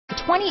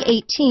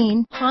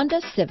2018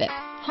 Honda Civic.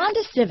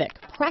 Honda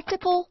Civic,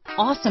 practical,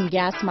 awesome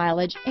gas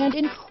mileage, and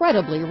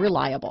incredibly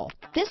reliable.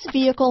 This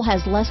vehicle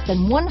has less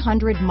than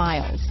 100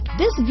 miles.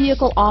 This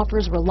vehicle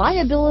offers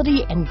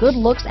reliability and good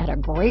looks at a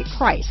great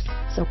price.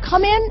 So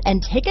come in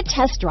and take a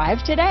test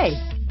drive today.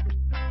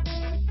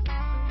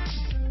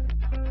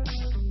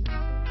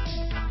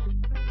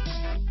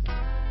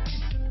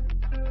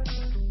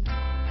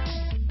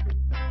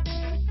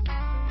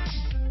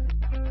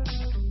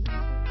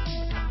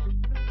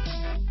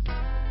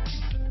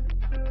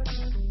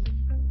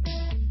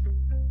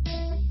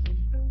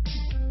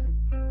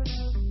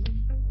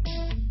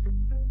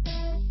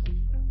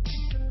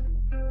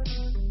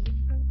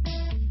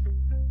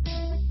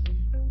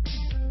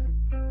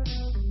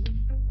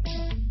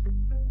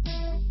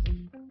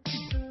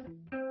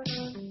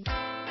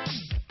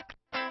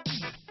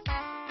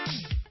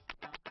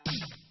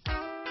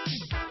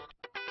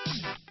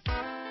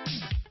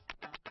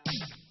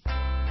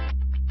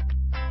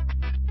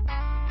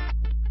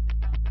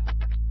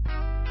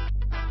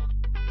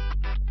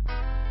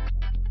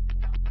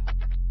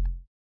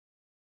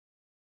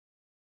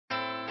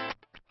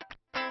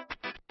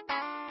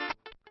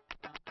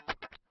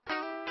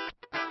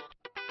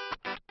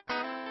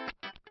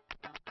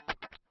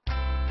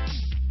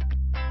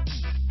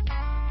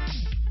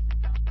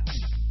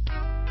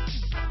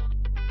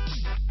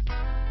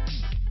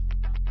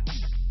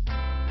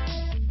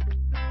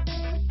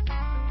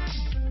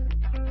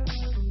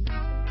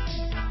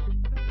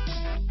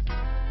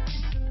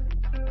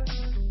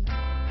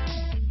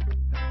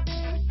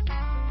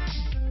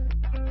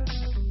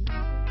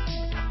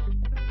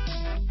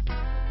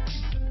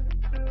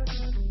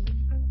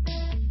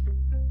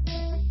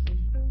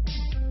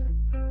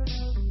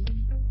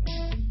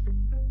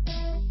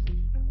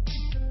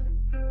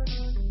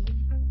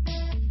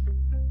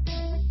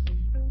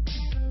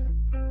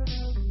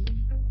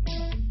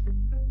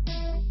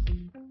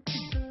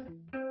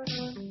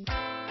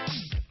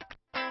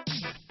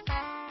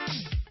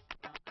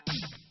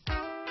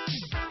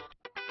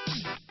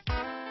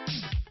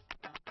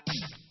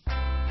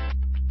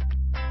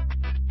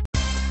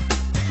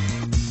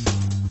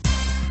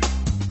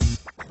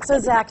 So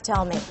Zach,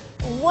 tell me,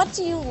 what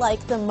do you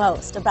like the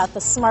most about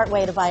the smart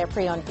way to buy a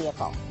pre-owned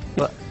vehicle?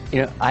 Well,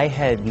 I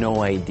had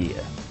no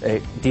idea a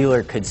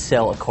dealer could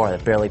sell a car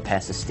that barely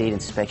passed the state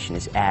inspection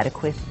as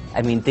adequate.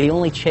 I mean, they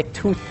only check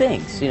two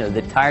things.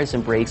 The tires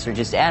and brakes are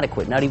just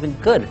adequate, not even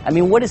good. I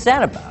mean, what is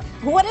that about?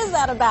 What is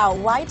that about?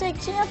 Why take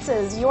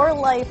chances? Your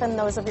life and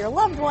those of your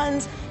loved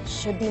ones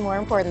should be more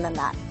important than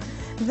that.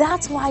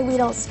 That's why we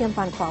don't skimp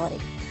on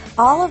quality.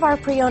 All of our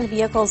pre-owned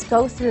vehicles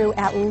go through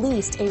at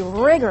least a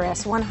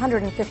rigorous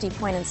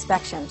 150-point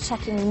inspection,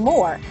 checking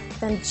more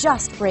than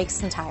just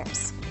brakes and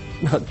tires.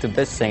 The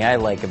best thing I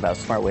like about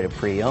Smart Way to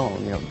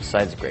Pre-Own,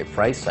 besides the great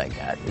price I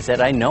got, is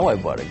that I know I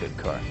bought a good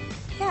car.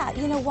 Yeah,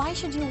 why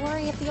should you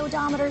worry if the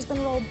odometer's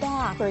been rolled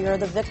back, or you're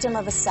the victim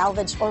of a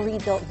salvaged or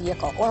rebuilt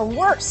vehicle, or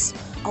worse,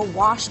 a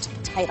washed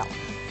title?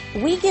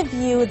 We give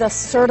you the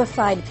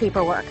certified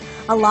paperwork,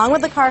 along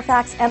with the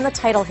Carfax and the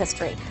title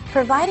history,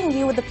 providing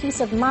you with the peace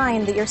of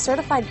mind that your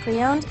certified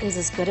pre-owned is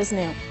as good as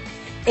new.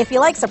 If you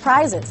like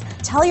surprises,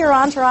 tell your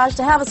entourage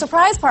to have a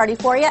surprise party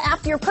for you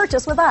after your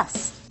purchase with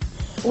us.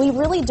 We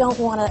really don't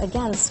want to,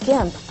 again,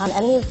 skimp on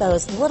any of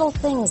those little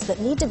things that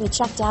need to be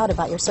checked out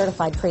about your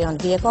certified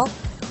pre-owned vehicle.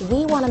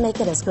 We want to make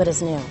it as good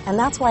as new, and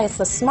that's why it's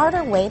the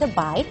smarter way to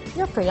buy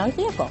your pre-owned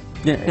vehicle.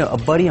 A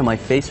buddy on my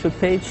Facebook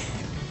page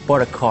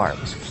bought a car. It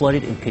was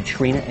flooded in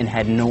Katrina and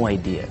had no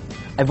idea.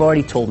 I've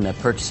already told him that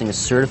purchasing a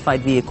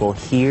certified vehicle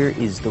here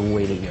is the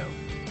way to go.